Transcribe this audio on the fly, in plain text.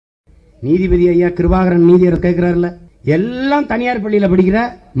நீதிபதி ஐயா கிருபாகரன் நீதியர் கேட்கிறாருல, எல்லாம் தனியார் பள்ளியில படிக்கிற,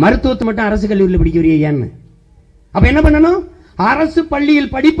 மருத்துவத்தை மட்டும் அரசு கல்லூரியில் படிக்கிறீ ஐயான்னு. அப்ப என்ன பண்ணணும்? அரசு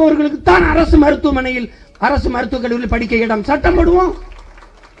பள்ளியில் படிப்பவர்களுக்கு தான் அரசு மருத்துவமனையில் அரசு மருத்துவக் கல்லூரியில் படிக்க இடம் சட்டம் போடுவோம்.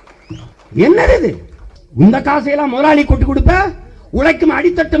 என்னது இது? இந்த காசையெல்லாம் முதலாளி கொண்டு கொடுப்ப, உழைக்கும்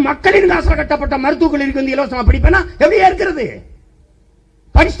அடித்தட்டு மக்களின் காசில் கட்டப்பட்ட மருத்துவக் கல்லூரிக்கு வந்து இலவசமா படிப்பேனா எப்படியா இருக்கிறது?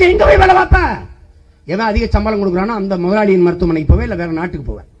 படிச்சுட்டு எங்க போய் வேலை பார்ப்ப? எவன் அதிக சம்பளம் கொடுக்குறானோ அந்த முதலாளியின் மருத்துவமனைக்கு போவேன், இல்ல வேற நாட்டுக்கு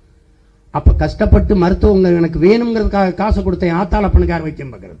போவேன். அப்ப கஷ்டப்பட்டு மருத்துவங்க எனக்கு வேணுங்கிறதுக்காக காசு கொடுத்த என் ஆத்தாளப்பனுக்கார்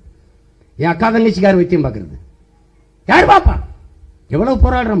வைத்தியம் பார்க்கறது, என் அக்கா தங்கச்சிக்கார் வைத்தியம் பார்க்கறது யார் பாப்பா? எவ்வளவு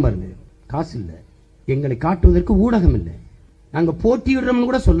போராடுறோம் பாருங்க. காசு இல்லை, எங்களை காட்டுவதற்கு ஊடகம் இல்லை, நாங்க போட்டியிடுறோம்னு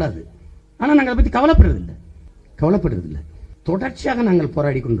கூட சொல்லாது. ஆனா நாங்கள் அதை பத்தி கவலைப்படுறதில்லை. தொடர்ச்சியாக நாங்கள்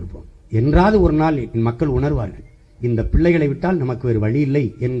போராடி கொண்டிருப்போம். என்றாவது ஒரு நாள் மக்கள் உணர்வார்கள், இந்த பிள்ளைகளை விட்டால் நமக்கு வேறு வழி இல்லை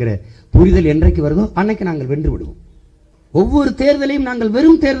என்கிற புரிதல் என்றைக்கு வருதோ அன்னைக்கு நாங்கள் வென்று விடுவோம். ஒவ்வொரு தேர்தலையும் நாங்கள்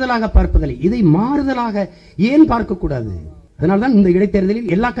வெறும் தேர்தலாக பார்ப்பதில்லை, இதை மாறுதலாக ஏன் பார்க்க கூடாது? அதனால்தான் இந்த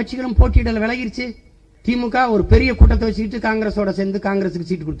இடைத்தேர்தலில் எல்லா கட்சிகளும் போட்டியிடல விலகிருச்சு. திமுக ஒரு பெரிய கூட்டத்தை வச்சுக்கிட்டு காங்கிரஸோட சேர்ந்து காங்கிரஸுக்கு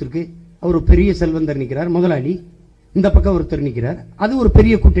சீட்டு கொடுத்திருக்கு. அவர் ஒரு பெரிய செல்வந்தர் நிற்கிறார், முதலாளி. இந்த பக்கம் ஒருத்தர் நிற்கிறார், அது ஒரு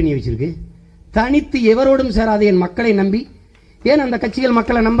பெரிய கூட்டணி வச்சிருக்கு. தனித்து எவரோடும் சேராது என் மக்களை நம்பி, ஏன் அந்த கட்சிகள்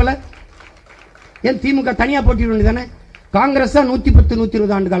மக்களை நம்பல? ஏன் திமுக தனியா போட்டியிட வேண்டியதானே? காங்கிரஸ் 110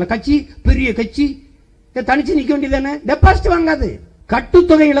 120 ஆண்டு கால கட்சி, பெரிய கட்சி, தனிச்சு நிக்க வேண்டியதானே? டெபாசிட் வாங்காது,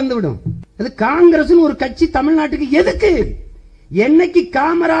 கட்டுத்தொகை இழந்து விடும். அது காங்கிரஸ் ஒரு கட்சி தமிழ்நாட்டுக்கு எதுக்கு? என்னைக்கு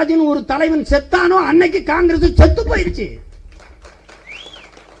காமராஜன் ஒரு தலைவன் செத்தானோ அன்னைக்கு காங்கிரஸ் செத்து போயிருச்சு.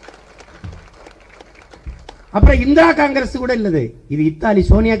 அப்புறம் இந்திரா காங்கிரஸ் கூட இல்லது, இது இத்தாலி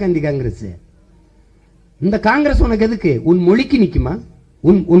சோனியா காந்தி காங்கிரஸ். இந்த காங்கிரஸ் உனக்கு எதுக்கு? உன் மொழிக்கு நிக்குமா?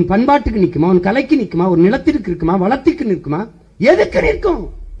 உன் பண்பாட்டுக்கு நிக்குமா? உன் கலைக்கு நிக்குமா? ஒரு நிலத்திற்கு இருக்குமா? வளத்திற்கு நிற்குமா? எதுக்கு நிற்கும்?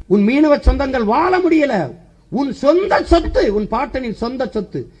 உன் மீனவ சொந்தங்கள் வாழ முடியல. உன் சொந்த சொத்து, உன் பாட்டனின் சொந்த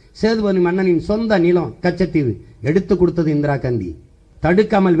சொத்து, சேதுபதி மன்னனின் சொந்த நிலம் கச்சத்தீவு எடுத்து கொடுத்தது இந்திரா காந்தி.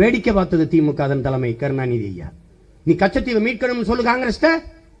 தடுக்காமல் வேடிக்கை பார்த்தது திமுக அதன் தலைமை கருணாநிதி ஐயா. நீ கச்சத்தீவை மீட்கணும் சொல்லு காங்கிரஸ்,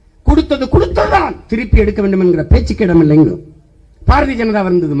 கொடுத்ததுதான் திருப்பி எடுக்க வேண்டும் என்கிற பேச்சுக்கு இடம் இல்லைங்க. பாரதிய ஜனதா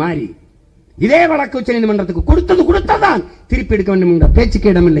வந்தது மாறி இதே வழக்கு உச்ச நீதிமன்றத்துக்கு கொடுத்ததான் திருப்பி எடுக்க வேண்டும் என்கிற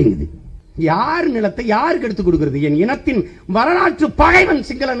பேச்சுக்கு இடம் இல்லைங்குது. யார் நிலத்தை யாருக்கு எடுத்து கொடுக்கிறது? என் இனத்தின் வரலாற்று பகைவன்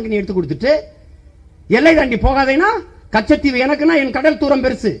சிங்களனுக்கு நீ எடுத்து கொடுத்துட்டு எல்லை தாண்டி போகாதேனா, கச்சத்தீவு எனக்குன்னா என் கடல் தூரம்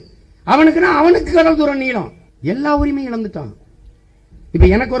பெருசு, அவனுக்குன்னா அவனுக்கு கடல் தூரம் நீளம், எல்லா உரிமையும் இழந்துட்டான். இப்ப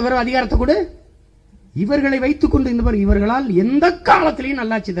எனக்கு ஒரு தடவை அதிகாரத்தை கொடு. இவர்களை வைத்துக் கொண்டு இந்த இவர்களால் எந்த காலத்திலையும்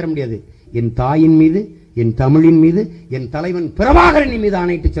நல்லாட்சி தர முடியாது. என் தாயின் மீது, என் தமிழின் மீது, என் தலைவன் பிரபாகரன் மீது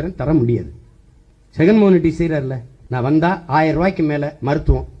ஆணையிட்டு தர முடியாது. ஜெகன்மோகன் ரெட்டி செய்யறாருல, நான் வந்தா 1000 ரூபாய்க்கு மேல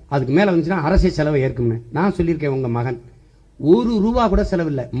மருத்துவம், அதுக்கு மேல வந்துச்சுன்னா அரசே செலவை ஏற்கும். நான் சொல்லியிருக்கேன், உங்க மகன் 1 ரூபா கூட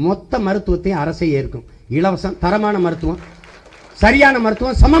செலவில்லை, மொத்த மருத்துவத்தையும் அரசே ஏற்கும். இலவசம், தரமான மருத்துவம், சரியான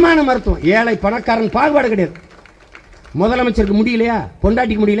மருத்துவம், சமமான மருத்துவம். ஏழை பணக்காரன் பாகுபாடு கிடையாது. முதலமைச்சருக்கு முடியலையா,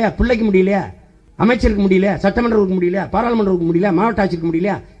 பொண்டாட்டிக்கு முடியலையா, பிள்ளைக்கு முடியலையா, அமைச்சருக்கு முடியலையா, சட்டமன்றத்துக்கு முடியலையா, பாராளுமன்றத்துக்கு முடியலையா, மாவட்ட ஆட்சிக்கு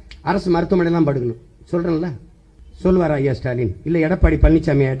முடியலையா, அரசு மருத்துவமனை தான் படுக்கணும். சொல்றேன்ல, சொல்வாரா ஐயா ஸ்டாலின்? இல்ல எடப்பாடி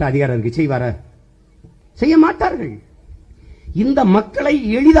பழனிசாமி ஆட்ட அதிகாரம் இருக்கு, செய்வாரா? செய்ய மாட்டார்கள். இந்த மக்களை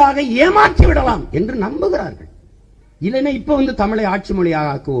எளிதாக ஏமாற்றி விடலாம் என்று நம்புகிறார்கள். இல்லைன்னா இப்ப வந்து தமிழை ஆட்சி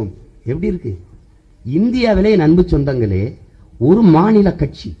மொழியாக ஆக்குவோம். எப்படி இருக்கு? இந்தியாவிலே என் அன்பு சொந்தங்களே, ஒரு மாநில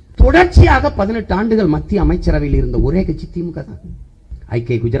கட்சி தொடர்ச்சியாக 18 ஆண்டுகள் மத்திய அமைச்சரவையில் இருந்த ஒரே கட்சி திமுக தான்.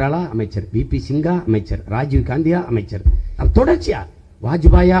 ஐ.கே. குஜராலா அமைச்சர், வி.பி. சிங்கா அமைச்சர், ராஜீவ் காந்தியா அமைச்சர், தொடர்ச்சியா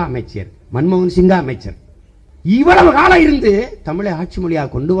வாஜ்பாயா அமைச்சர், மன்மோகன் சிங்கா அமைச்சர். இவ்வளவு காலம் இருந்து தமிழை ஆட்சி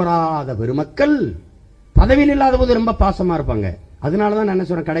மொழியாக கொண்டு வராத பெருமக்கள் பதவியில் இல்லாத போது ரொம்ப பாசமா இருப்பாங்க. அதனாலதான் நான் என்ன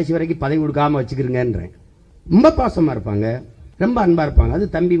சொல்றேன், கடைசி வரைக்கும் பதவி கொடுக்காம வச்சுக்கிறேங்கன்றேன். ரொம்ப பாசமா இருப்பாங்க, ரொம்ப அன்பா இருப்பாங்க. அது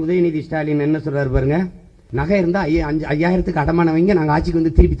தம்பி உதயநிதி ஸ்டாலின் என்ன சொல்றாரு பாருங்க, நகை இருந்தா 5000க்கு அடமான வைங்க, நாங்க ஆட்சிக்கு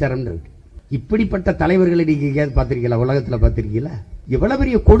வந்து திருப்பி தரோம். இப்படிப்பட்ட தலைவர்களை நீங்க பார்த்திருக்கீங்களா? உலகத்துல பார்த்திருக்கீங்களா? எவ்வளவு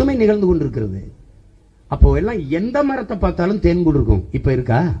பெரிய கொடுமை நிகழ்ந்து கொண்டிருக்கிறது. அப்போ எல்லாம் எந்த மரத்தை பார்த்தாலும் தேன்கூடு இருக்கும், இப்ப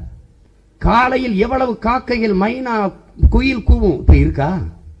இருக்கா? காலையில் எவ்வளவு காக்கையில் மைனா குயில் கூவும், இப்ப இருக்கா?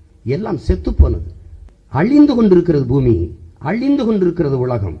 எல்லாம் செத்து போனது. அழிந்து கொண்டிருக்கிறது பூமி, அழிந்து கொண்டிருக்கிறது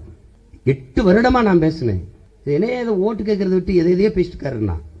உலகம். 8 வருடமா நான் பேசினேன். என்ன ஓட்டு கேட்கறத விட்டு எதையோ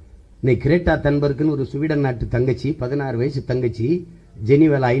பேசிட்டுக்காருன்னா, இன்னைக்கு கிரேட்டா தன்பர்க்குன்னு ஒரு ஸ்வீடன் நாட்டு தங்கச்சி, 16 வயசு தங்கச்சி,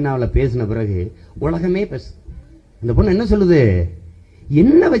 ஜெனிவேல ஐநாவில் பேசின பிறகு உலகமே பேசு. இந்த பொண்ணு என்ன சொல்லுது?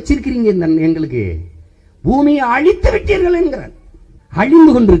 என்ன வச்சிருக்கிறீங்க எங்களுக்கு? பூமியை அழித்து விட்டீர்கள் என்கிறார்.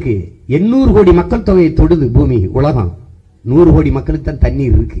 அழிந்து கொண்டிருக்கு. 800 கோடி மக்கள் தொகையை தொடுது பூமி, உலகம். 100 கோடி மக்களுக்கு தான்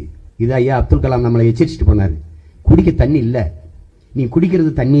தண்ணீர் இருக்கு. இது ஐயா அப்துல் கலாம் நம்மளை எச்சரிச்சுட்டு போனாரு. குடிக்க தண்ணி இல்ல, நீ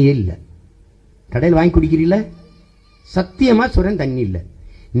குடிக்கிறது தண்ணியே இல்ல. கடையில் வாங்கி குடிக்கிறீல, சத்தியமா சொல்றேன், தண்ணி இல்ல.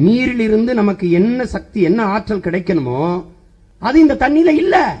 நீரில் இருந்து நமக்கு என்ன சக்தி, என்ன ஆற்றல் கிடைக்கணுமோ அது இந்த தண்ணியில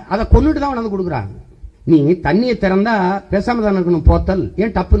இல்ல, அதை கொண்டுட்டு தான் வந்து கொடுக்குறாங்க. நீ தண்ணியை திறந்தா பேசாம தான் இருக்கணும். போத்தல்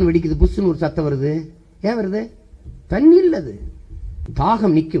ஏன் டப்புன்னு வெடிக்குது, புஷ்னு ஒரு சத்தம் வருது? ஏன் வருது? தண்ணி இல்லது.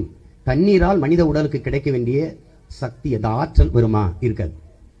 தாகம் நிற்கும். தண்ணீரால் மனித உடலுக்கு கிடைக்க வேண்டிய சக்தி, அந்த ஆற்றல் வருமா? இருக்காது.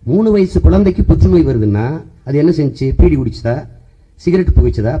 3 வயசு குழந்தைக்கு புற்றுநோய் வருதுன்னா அது என்ன செஞ்சு? பீடி குடிச்சதா, சிகரெட்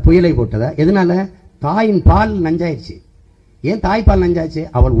புகைச்சதா, புயலை போட்டதா? எதனால? தாயின் பால் நஞ்சாயிடுச்சு. ஏன் தாய்ப்பால் நஞ்சாச்சு?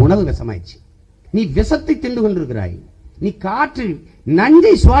 அவள் உணவு விஷமாயிடுச்சு. நீ விஷத்தை தின்று கொண்டிருக்கிறாய். நீ காற்று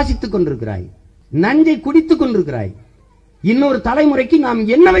நஞ்சை சுவாசித்துக் கொண்டிருக்கிறாய், நஞ்சை குடித்துக் கொண்டிருக்கிறாய். இன்னொரு தலைமுறைக்கு நாம்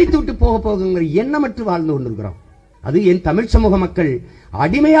என்ன வைத்து விட்டு போக போகுங்கிற எண்ணமற்று வாழ்ந்து கொண்டிருக்கிறோம். அது என் தமிழ் சமூக மக்கள்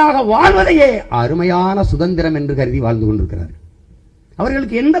அடிமையாக வாழ்வதையே அருமையான சுதந்திரம் என்று கருதி வாழ்ந்து கொண்டிருக்கிறார்.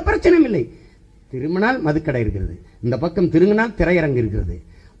 அவர்களுக்கு எந்த பிரச்சனையும் இல்லை. திரும்பினால் மதுக்கடை இருக்கிறது, இந்த பக்கம் திரும்பினால் திரையரங்கு இருக்கிறது,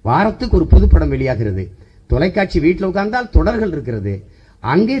 வாரத்துக்கு ஒரு புதுப்படம் வெளியாகிறது, தொலைக்காட்சி வீட்டில் உட்கார்ந்தால் தொடர்கள் இருக்கிறது,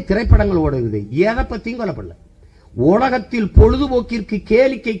 அங்கே திரைப்படங்கள் ஓடுகிறது. எதை பத்தியும் கொல்லப்படல. உலகத்தில் பொழுதுபோக்கிற்கு,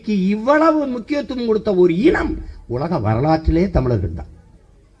 கேளிக்கைக்கு இவ்வளவு முக்கியத்துவம் கொடுத்த ஒரு இனம் உலக வரலாற்றிலே தமிழர்கள் தான்.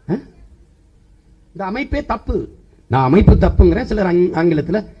 இந்த அமைப்பே தப்பு. நான் அமைப்பு தப்புங்கிறேன், சிலர்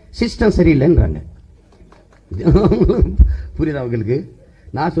ஆங்கிலத்தில் சிஸ்டம் சரியில்லைன்றாங்க. புரியுதா அவங்களுக்கு?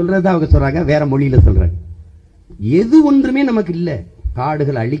 நான் சொல்றது அவங்க சொல்றாங்க, வேற மொழியில சொல்றாங்க. எது ஒன்றுமே நமக்கு இல்ல.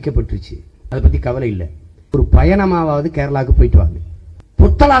 காடுகள் அழிக்கப்பட்டுருச்சு, அதை பத்தி கவலை இல்லை. ஒரு பயணமாவது கேரளாவுக்கு போயிட்டு வாங்க.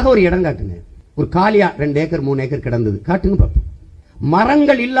 பொட்டலாக ஒரு இடம் காட்டுங்க. ஒரு காலியா 2 ஏக்கர் 3 ஏக்கர் கிடந்தது காட்டுங்க பார்ப்போம்.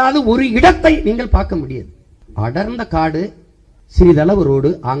 மரங்கள் இல்லாத ஒரு இடத்தை நீங்கள் பார்க்க முடியாது. அடர்ந்த காடு, சிறிதளவு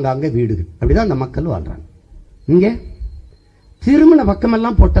ரோடு, ஆங்காங்க வீடுகள். அப்படிதான் அந்த மக்கள் வாழ்றாங்க. இங்க திருமண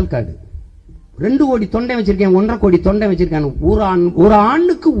பக்கமெல்லாம் பொட்டல் காடு. 2 கோடி தொண்டை வச்சிருக்கேன், 1.5 கோடி தொண்டை வச்சிருக்கேன். ஒரு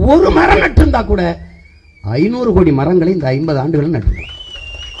ஆண்டுக்கு ஒரு மரம் நட்டு இருந்தா கூட 500 கோடி மரங்களை இந்த 50 ஆண்டுகள் நட்டு.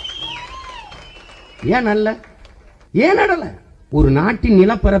 ஏன் நல்ல? ஏன் நடல? ஒரு நாட்டின்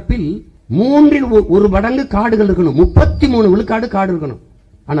நிலப்பரப்பில் 1/3 மடங்கு காடுகள் இருக்கணும். 33 விழுக்காடு காடு இருக்கணும்.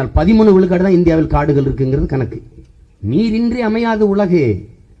 ஆனால் 13 விழுக்காடு தான் இந்தியாவில் காடுகள் இருக்குங்கிறது கணக்கு. நீரின்றி அமையாது உலகு,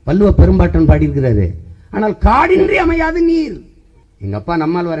 வள்ளுவ பெரும்பாட்டன் பாடியிருக்கிறாரு. ஆனால் காடின்றி அமையாது நீர். எங்க அப்பா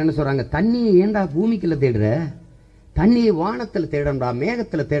நம்மால் என்ன சொல்றாங்க? தண்ணியை ஏண்டா பூமிக்குள்ள தேடுற? தண்ணியை வானத்துல தேடணும்டா,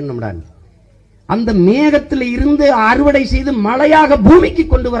 மேகத்துல தேடணும்டா. அந்த மேகத்தில் இருந்து அறுவடை செய்து மழையாக பூமிக்கு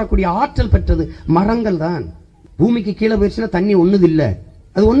கொண்டு வரக்கூடிய ஆற்றல் பெற்றது மரங்கள் தான். பூமிக்கு கீழே போயிடுச்சுன்னா தண்ணி ஒண்ணுது இல்ல,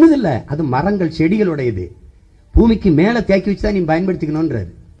 அது ஒண்ணுது இல்ல, அது மரங்கள் செடிகளுடையது. பூமிக்கு மேல தேக்கி வச்சுதான் நீ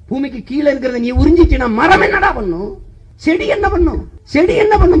பயன்படுத்திக்கணும்ன்றாரு. பூமிக்கு கீழே இருக்கிறத நீ உறிஞ்சிட்டீனா மரம் என்னடா பண்ணும்? செடி என்ன பண்ணும்? செடி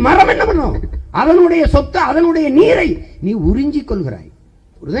என்ன பண்ணும்? மரம் என்ன பண்ணும்? அதனுடைய சொத்து, அதனுடைய நீரை நீ உறிஞ்சி கொள்கிறாய்.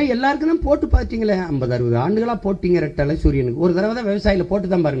 எல்லாருக்கும் போட்டு பார்த்தீங்களே, 50-60 ஆண்டுகளா போட்டீங்க ரெட்டலை சூரியனுக்கு. ஒரு தடவை தான் விவசாயில போட்டு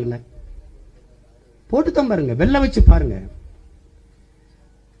தான் பாருங்களேன், போட்டு தான் பாருங்க, வெள்ள வச்சு பாருங்க.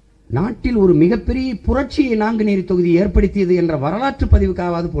 நாட்டில் ஒரு மிகப்பெரிய புரட்சியை நாங்குநேரி தொகுதி ஏற்படுத்தியது என்ற வரலாற்று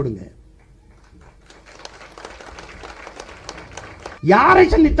பதிவுக்காவது போடுங்க. யாரை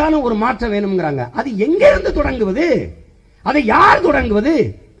சந்தித்தாலும் ஒரு மாற்றம் வேணும்ங்கிறாங்க. அது எங்க இருந்து தொடங்குவது? அதை யார் தொடங்குவது?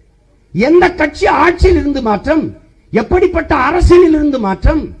 எந்த கட்சி ஆட்சியில் இருந்து மாற்றம்? எப்படிப்பட்ட அரசியலில் இருந்து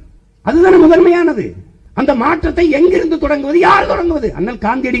மாற்றம்? அதுதான் முதன்மையானது. அந்த மாற்றத்தை எங்கிருந்து தொடங்குவது? யார் தொடங்குவது? அண்ணல்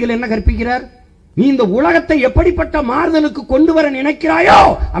காந்தியடிகள் என்ன கற்பிக்கிறார்? நீ இந்த உலகத்தை எப்படிப்பட்ட மாறுதலுக்கு கொண்டு வர நினைக்கிறாயோ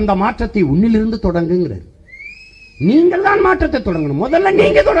அந்த மாற்றத்தை உன்னிலிருந்து தொடங்குங்கிறார். நீங்கள் தான் மாற்றத்தை தொடங்கணும். முதல்ல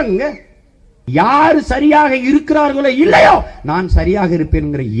நீங்க தொடங்குங்க. யார் சரியாக இருக்கிறார்களோ இல்லையோ நான் சரியாக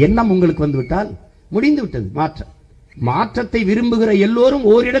இருப்பேன் எண்ணம் உங்களுக்கு வந்துவிட்டால் முடிந்து விட்டது மாற்றம். மாற்றத்தை விரும்புகிற எல்லோரும்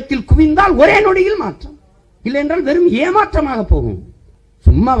ஓரிடத்தில் குவிந்தால் ஒரே நொடியில் மாற்றம், இல்லை என்றால் வெறும் ஏமாற்றமாக போகும்.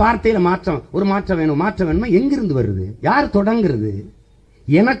 சும்மா வார்த்தையில மாற்றம், ஒரு மாற்றம் வேணும், மாற்றம் வேணுமா? எங்கிருந்து வருது? யார் தொடங்குறது?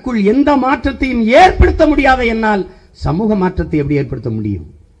 எனக்குள் எந்த மாற்றத்தையும் ஏற்படுத்த முடியாத என்னால் சமூக மாற்றத்தை எப்படி ஏற்படுத்த முடியும்?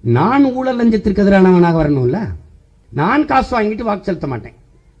 நான் ஊழல் லஞ்சத்திற்கு எதிரானவனாக வரணும்ல. நான் காசு வாங்கிட்டு வாக்கு செலுத்த மாட்டேன்.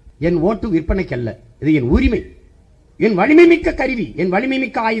 என் ஓட்டு விற்பனைக்கு அல்ல, இது என் உரிமை, என் வலிமை மிக்க கருவி, என் வலிமை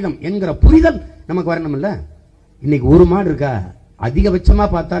மிக்க ஆயுதம் என்கிற புரிதல் நமக்கு வரணும்ல. இன்னைக்கு ஒரு மாடு இருக்கா? அதிகபட்சமா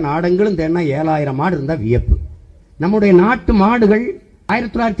பார்த்தா நாடங்களும் தேனா 7000 மாடு இருந்தா வியப்பு. நம்முடைய நாட்டு மாடுகள்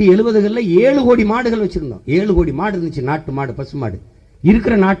 1970களில் 7 கோடி மாடுகள் வச்சிருந்தோம். 7 கோடி மாடு இருந்துச்சு நாட்டு மாடு, பசு மாடு.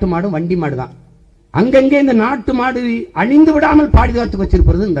 இருக்கிற நாட்டு மாடு வண்டி மாடு தான். அங்கங்கே இந்த நாட்டு மாடு அழிந்து விடாமல் பாதுகாத்து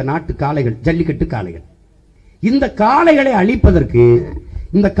வச்சிருப்பது இந்த நாட்டு காளைகள், ஜல்லிக்கட்டு காளைகள். இந்த காளைகளை அழிப்பதற்கு,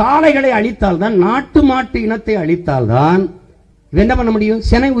 இந்த காளைகளை அழித்தால் தான், நாட்டு மாட்டு இனத்தை அழித்தால் தான் என்ன பண்ண முடியும்?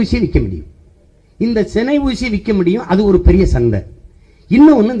 செனை ஊசி விற்க முடியும். இந்த செனை ஊசி விற்க முடியும், அது ஒரு பெரிய சந்தை.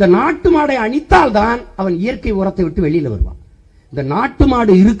 இன்னொன்னு, இந்த நாட்டு மாடை அழித்தால் தான் அவன் இயற்கை உரத்தை விட்டு வெளியில வருவான். இந்த நாட்டு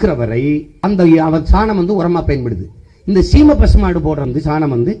மாடு இருக்கிற வரை அந்த அவன் சாணம் உரமா பயன்படுது. இந்த சீம பசு மாடு போடுற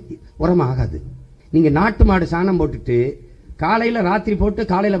சாணம் உரமாகாது. நீங்க நாட்டு மாடு சாணம் போட்டுட்டு காலையில ராத்திரி போட்டு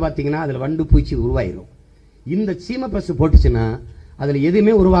காலையில பாத்தீங்கன்னா அதுல வண்டு பூச்சி உருவாயிரும். இந்த சீம பசு போட்டுச்சுன்னா அதுல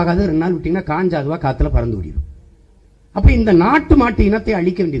எதுவுமே உருவாகாது. 2 நாள் விட்டீங்கன்னா காஞ்சாதுவா காத்துல பறந்து விடும். அப்ப இந்த நாட்டு மாட்டு இனத்தை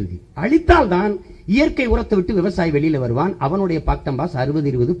அழிக்க வேண்டியிருக்கு. அழித்தால்தான் இயற்கை உரத்தை விட்டு விவசாயி வெளியில வருவான். அவனுடைய பாக்டம்பாஸ்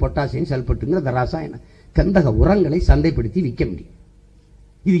 60-20 பொட்டாசியம் சல்பட்டுங்கிற ரசாயன கந்தக உரங்களை சந்தைப்படுத்தி விற்க முடியும்.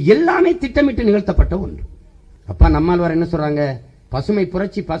 இது எல்லாமே திட்டமிட்டு நிகழ்த்தப்பட்ட ஒன்று. அப்பா நம்மால் என்ன சொல்றாங்க, பசுமை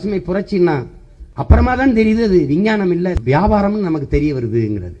புரட்சி பசுமை புரட்சின்னா அப்புறமா தான் தெரியுது அது விஞ்ஞானம் இல்ல வியாபாரம்னு நமக்கு தெரிய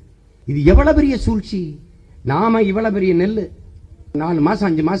வருதுங்கிறது. இது எவ்வளவு பெரிய சூழ்ச்சி. நாம இவ்வளவு பெரிய நெல் 4 மாசம்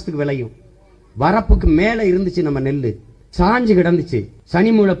 5 மாசத்துக்கு விளையும். வரப்புக்கு மேல இருந்துச்சு நம்ம நெல்லு, சாஞ்சு கிடந்துச்சு.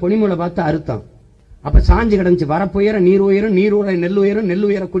 சனிமூளை பொனிமூளை பார்த்து அறுத்தம். அப்ப சாஞ்சு கிடந்துச்சு. வரப்புயர நீர் உயரும், நீர் உயர நெல் உயரும், நெல்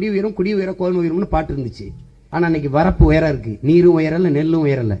உயர குடி உயரும், குடி உயர கோதுமை உயரும்னு பாட்டு இருந்துச்சு. ஆனா அன்னைக்கு வரப்பு உயரம் இருக்கு, நீரும் உயரல நெல்லும்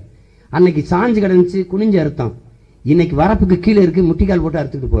உயரல. அன்னைக்கு சாஞ்சு கிடந்துச்சு, குனிஞ்சு அறுத்தம். இன்னைக்கு வரப்புக்கு கீழே இருக்கு, முட்டிக்கால் போட்டு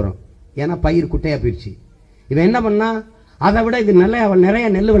அறுத்துட்டு போறோம். ஏன்னா பயிர் குட்டையா போயிடுச்சு. இவன் என்ன பண்ணா, அதை விட இது நிறைய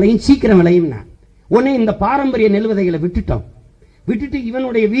நெல் விளையும், சீக்கிரம் விளையும். உடனே இந்த பாரம்பரிய நெல் விதைகளை விட்டுட்டு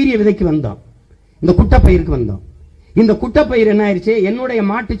இவனுடைய வீரிய விதைக்கு வந்தோம், இந்த குட்டப்பயிருக்கு வந்தோம். இந்த குட்டப்பயிர் என்ன ஆயிடுச்சு, என்னுடைய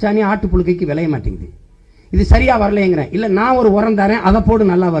மாட்டு சாணி ஆட்டு புழுக்கைக்கு விளைய மாட்டேங்குது. இது சரியா வரலைங்கிறேன். இல்ல நான் ஒரு உரம் தரேன், அதை போடு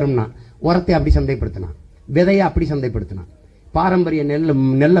நல்லா வரும்னா உரத்தை அப்படி சந்தைப்படுத்தினான், விதையை அப்படி சந்தைப்படுத்தினான். பாரம்பரிய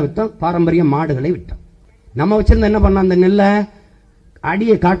நெல்லை விட்டோம், பாரம்பரிய மாடுகளை விட்டோம். நம்ம வச்சிருந்த என்ன பண்ண, அந்த நெல்லை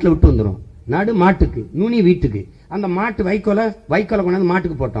அடியை காட்டுல விட்டு வந்துடும். நடு மாட்டுக்கு, நுனி வீட்டுக்கு. அந்த மாட்டு வைக்கோலை கொண்டாந்து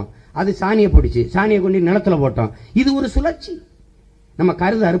மாட்டுக்கு போட்டோம். அது சாணியை பிடிச்சி, சாணியை கொண்டு நிலத்துல போட்டோம். இது ஒரு சுழற்சி. நம்ம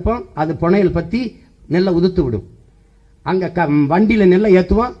கருது அறுப்போம், அது புனையல் பத்தி நெல்லை உதுத்து விடும். அங்க வண்டியில நெல்லை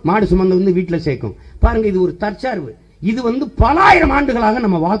ஏத்துவோம், மாடு சுமந்து வந்து வீட்டுல சேர்க்கும். பாருங்க, இது ஒரு தற்சார்பு. இது பல ஆயிரம் ஆண்டுகளாக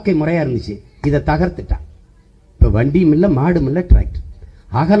நம்ம வாழ்க்கை முறையா இருந்துச்சு. இதை தகர்த்துட்டான். இப்ப வண்டியும் இல்ல, மாடும் இல்ல, டிராக்டர்.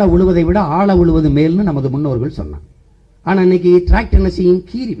 அகல உழுவதை விட ஆழ உழுவது மேல்னு நமது முன்னோர்கள் சொன்னாங்க. ஆனா இன்னைக்கு டிராக்டர் என்ன செய்யும்,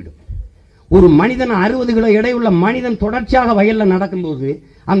 கீறி விடும். ஒரு மனிதன் 60 கிலோ எடையுள்ள மனிதன் தொடர்ச்சியாக வயல்ல நடக்கும்போது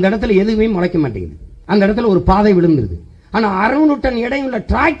அந்த இடத்துல எதுவுமே முளைக்க மாட்டேங்குது. அந்த இடத்துல ஒரு பாதை விழுந்துருது. ஆனா 600 டன் எடையுள்ள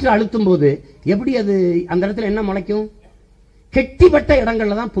டிராக்டர் அழுத்தும் போது எப்படி அது அந்த இடத்துல என்ன முளைக்கும், கெட்டிப்பட்ட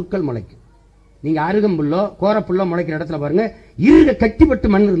இடங்கள்ல தான் புற்கள் முளைக்கும். நீங்க அருகம்புல்லோ கோரப்புல்லோ முளைக்கிற இடத்துல பாருங்க, இருக கட்டிப்பட்டு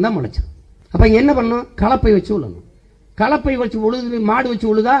மண் இருந்தா முளைச்சிடும். அப்ப என்ன பண்ணும், கலப்பை வச்சு உழணும். கலப்பை வச்சு உழுது, மாடு வச்சு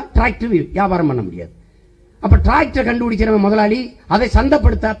உழுதா டிராக்டர் வியாபாரம் பண்ண முடியாது. அப்ப டிராக்டர் கண்டுபிடிக்கிறவன் முதலாளி அதை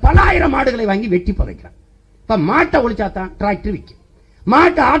சந்தைப்படுத்த பல ஆயிரம் மாடுகளை வாங்கி வெட்டி புதைக்கிறான். இப்ப மாட்டை ஒழிச்சாத்தான் டிராக்டர் விற்கும்,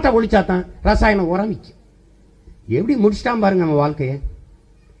 மாட்டை ஆட்டை ஒழிச்சாத்தான் ரசாயன உரம் விற்கும். எப்படி முடிச்சிட்டான் பாருங்க நம்ம வாழ்க்கைய.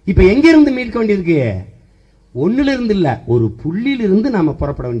 இப்ப எங்க இருந்து மீட்க வேண்டியிருக்கு, ஒண்ணுல இருந்து இல்ல, ஒரு புள்ளியில இருந்து நாம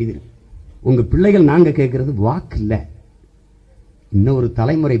புறப்பட வேண்டியது இருக்கு. உங்க பிள்ளைகள் நாங்க கேட்கறது வாக்கு இல்ல, இன்னொரு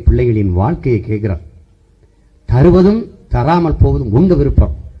தலைமுறை பிள்ளைகளின் வாழ்க்கையை கேட்கிறோம். தருவதும் தராமல் போவதும் உங்க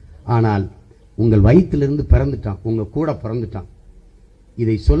விருப்பம். ஆனால் உங்கள் வயிற்றிலிருந்து பிறந்துட்டான், உங்க கூட பிறந்துட்டான்.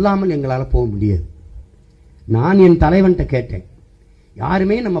 இதை சொல்லாமல் எங்களால் போக முடியாது. நான் என் தலைவன்கிட்ட கேட்டேன்,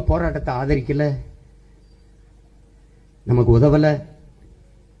 யாருமே நம்ம போராட்டத்தை ஆதரிக்கல, நமக்கு உதவல,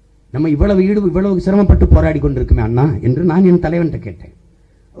 நம்ம இவ்வளவு சிரமப்பட்டு போராடி கொண்டிருக்குமே அண்ணா என்று நான் என் தலைவன்கிட்ட கேட்டேன்.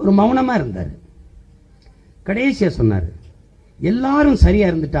 ஒரு மௌனமா இருந்தார். கடைசியா சொன்னார், எல்லாரும் சரியா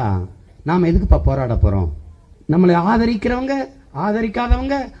இருந்துட்டா நாம எதுக்குப்பா போராட போறோம், நம்மளை ஆதரிக்கிறவங்க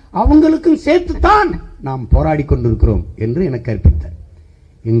ஆதரிக்காதவங்க அவங்களுக்கும் சேர்த்துத்தான் நாம் போராடி கொண்டிருக்கிறோம் என்று எனக்கு கற்பித்தார்.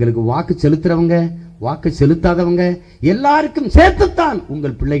 எங்களுக்கு வாக்கு செலுத்துறவங்க வாக்கு செலுத்தாதவங்க எல்லாருக்கும் சேர்த்துத்தான்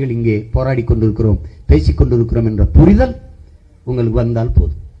உங்கள் பிள்ளைகள் இங்கே போராடி கொண்டிருக்கிறோம், பேசிக் கொண்டிருக்கிறோம் என்ற புரிதல் உங்களுக்கு வந்தால்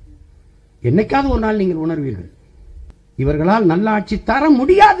போதும். என்னைக்காவது ஒரு நாள் நீங்கள் உணர்வீர்கள், இவர்களால் நல்ல ஆட்சி தர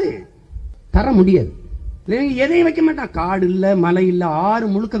முடியாது. எதையும் வைக்க மாட்டான். காடு இல்ல, மலை இல்ல, ஆறு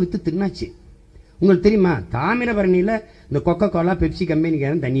முழுக்க வித்து தின்னாச்சு. உங்களுக்கு தெரியுமா, தாமிரபரணியில இந்த கொக்கோ கோலா பெப்சி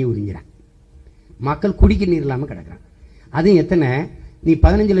கம்பெனிக்காரன் தண்ணியை உறிஞ்சிறான், மக்கள் குடிக்க நீர் இல்லாம கிடக்கிறான். அதுவும் எத்தனை, நீ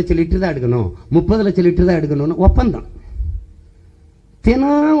 15 லட்சம் லிட்டர் தான் எடுக்கணும், 30 லட்சம் லிட்டர் தான் எடுக்கணும்னு ஒப்பந்தம்.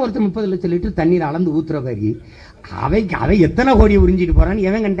 தினம் ஒருத்தர் 30 லட்சம் லிட்டர் தண்ணீர் அளந்து ஊத்துற மாதிரி அவை எத்தனை கோடியை உறிஞ்சிட்டு போறான்னு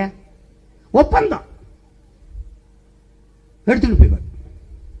எவன் கண்ட, ஒப்பந்தம் எடுத்துட்டு போய்வார்.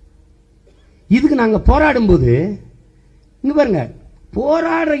 இதுக்கு நாங்க போராடும் போது இங்க பாருங்க,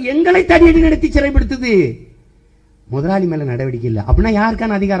 போராடுற எங்களை தடியடி நடத்தி சிறைப்படுத்துது. முதலாளி மேல நடவடிக்கை இல்லை அப்படின்னா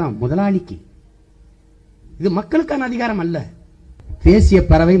யாருக்கான அதிகாரம், முதலாளிக்கு. இது மக்களுக்கான அதிகாரம் அல்ல. தேசிய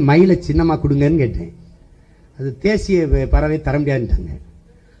பறவை மயிலை சின்னமா கொடுங்கன்னு கேட்டேன், அது தேசிய பறவை தர முடியாதுட்டாங்க.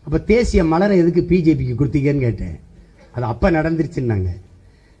 அப்ப தேசிய மலரை எதுக்கு பிஜேபிக்கு கொடுத்தீங்கன்னு கேட்டேன், அது அப்ப நடந்துருச்சுன்னாங்க.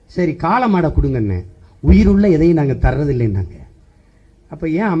 சரி காளமாடை கொடுங்கன்னு, உயிருள்ள எதையும் நாங்க தர்றதில்லைன்னாங்க. அப்ப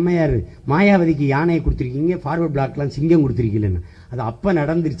ஏன் அம்மையார் மாயாவதிக்கு யானையை கொடுத்துருக்கீங்க, ஃபார்வர்ட் பிளாக்லாம் சிங்கம் கொடுத்துருக்கீங்கன்னு, அது அப்ப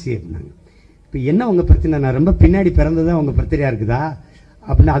நடந்துருச்சு அப்படின்னாங்க. இப்ப என்ன உங்க பிரச்சனை, நான் ரொம்ப பின்னாடி பிறந்ததான் உங்க பிரச்சனையா இருக்குதா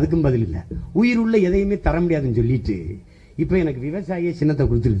அப்படின்னு அதுக்கும் பதில் இல்லை. உயிருள்ள எதையுமே தர முடியாதுன்னு சொல்லிட்டு இப்ப எனக்கு விவசாய சின்னத்தை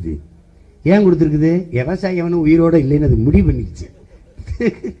கொடுத்துருக்குது. ஏன் கொடுத்துருக்குது, விவசாயம் உயிரோட இல்லைன்னு அது முடிவு பண்ணிடுச்சு.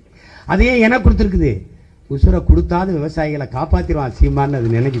 அதையே எனக்கு கொடுத்துருக்குது, உசுரை கொடுத்தாது விவசாயிகளை காப்பாத்திடுவான் சீமான்னு அது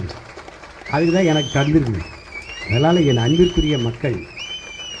நினைக்குது. அதுக்குதான் எனக்கு தந்துருக்குது. அதனால என் அன்பிற்குரிய மக்கள்,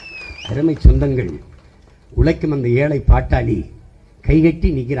 அருமை சொந்தங்கள், உழைக்கும் அந்த ஏழை பாட்டாளி கைகட்டி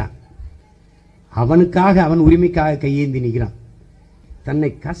நிற்கிறான். அவனுக்காக, அவன் உரிமைக்காக கையேந்தி நிற்கிறான். தன்னை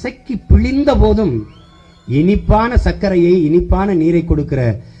கசக்கி பிழிந்த போதும் இனிப்பான சர்க்கரையை, இனிப்பான நீரை கொடுக்கிற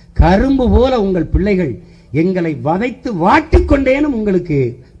கரும்பு போல உங்கள் பிள்ளைகள் எங்களை வதைத்து வாட்டிக்கொண்டேனும் உங்களுக்கு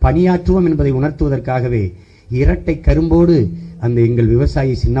பணியாற்றுவோம் என்பதை உணர்த்துவதற்காகவே இரட்டை கரும்போடு அந்த எங்கள்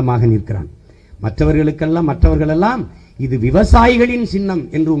விவசாயி சின்னமாக நிற்கிறான். மற்றவர்களெல்லாம் இது விவசாயிகளின் சின்னம்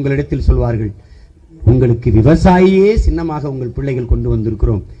என்று உங்களிடத்தில் சொல்வார்கள். உங்களுக்கு விவசாயியே சின்னமாக உங்கள் பிள்ளைகள் கொண்டு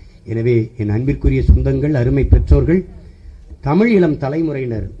வந்திருக்கிறோம். எனவே என் அன்பிற்குரிய சொந்தங்கள், அருமை பெற்றோர்கள், தமிழ் இளம்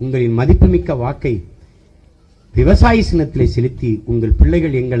தலைமுறையினர், உங்களின் மதிப்புமிக்க வாக்கை விவசாய சின்னத்திலே செலுத்தி உங்கள்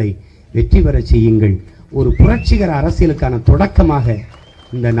பிள்ளைகள் எங்களை வெற்றி பெற செய்யுங்கள். ஒரு புரட்சிகர அரசியலுக்கான தொடக்கமாக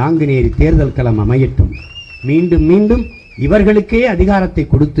இந்த நாங்குநேரி தேர்தல் களம் அமையட்டும். மீண்டும் மீண்டும் இவர்களுக்கே அதிகாரத்தை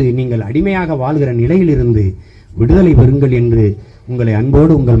கொடுத்து நீங்கள் அடிமையாக வாழ்கிற நிலையிலிருந்து விடுதலை பெறுங்கள் என்று உங்களை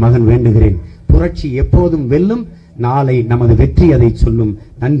அன்போடு உங்கள் மகன் வேண்டுகிறேன். புரட்சி எப்போதும் வெல்லும். நாளை நமது வெற்றி அதை சொல்லும்.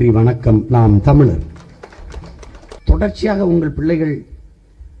 நன்றி, வணக்கம். நாம் தமிழர். தொடர்ச்சியாக உங்கள் பிள்ளைகள்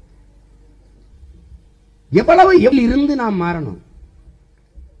எவ்வளவு இருந்து நாம் மாறணும்.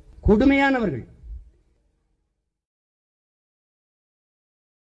 கொடுமையானவர்கள்.